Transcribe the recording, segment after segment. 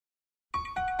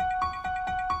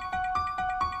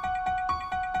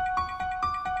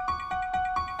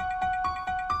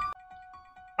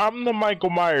I'm the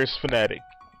Michael Myers fanatic.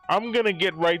 I'm gonna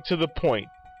get right to the point.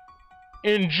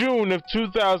 In June of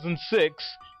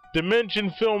 2006, Dimension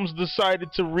Films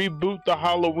decided to reboot the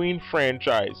Halloween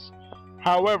franchise.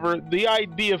 However, the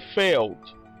idea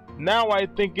failed. Now I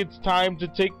think it's time to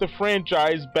take the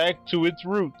franchise back to its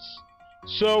roots.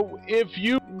 So if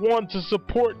you want to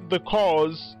support the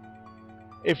cause,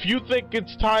 if you think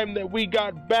it's time that we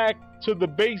got back to the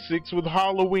basics with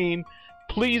Halloween,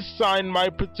 please sign my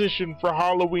petition for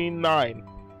Halloween 9.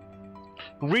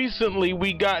 Recently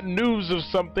we got news of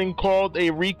something called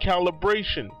a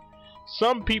recalibration.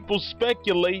 Some people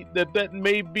speculate that that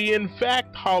may be in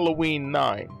fact Halloween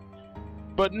 9.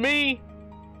 But me,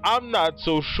 I'm not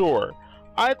so sure.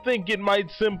 I think it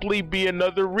might simply be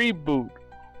another reboot,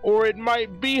 or it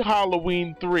might be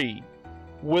Halloween 3,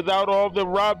 without all the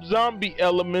Rob Zombie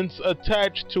elements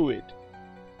attached to it.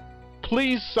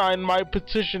 Please sign my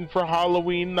petition for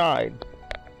Halloween 9.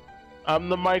 I'm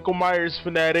the Michael Myers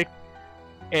fanatic,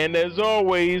 and as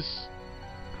always,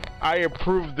 I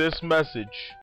approve this message.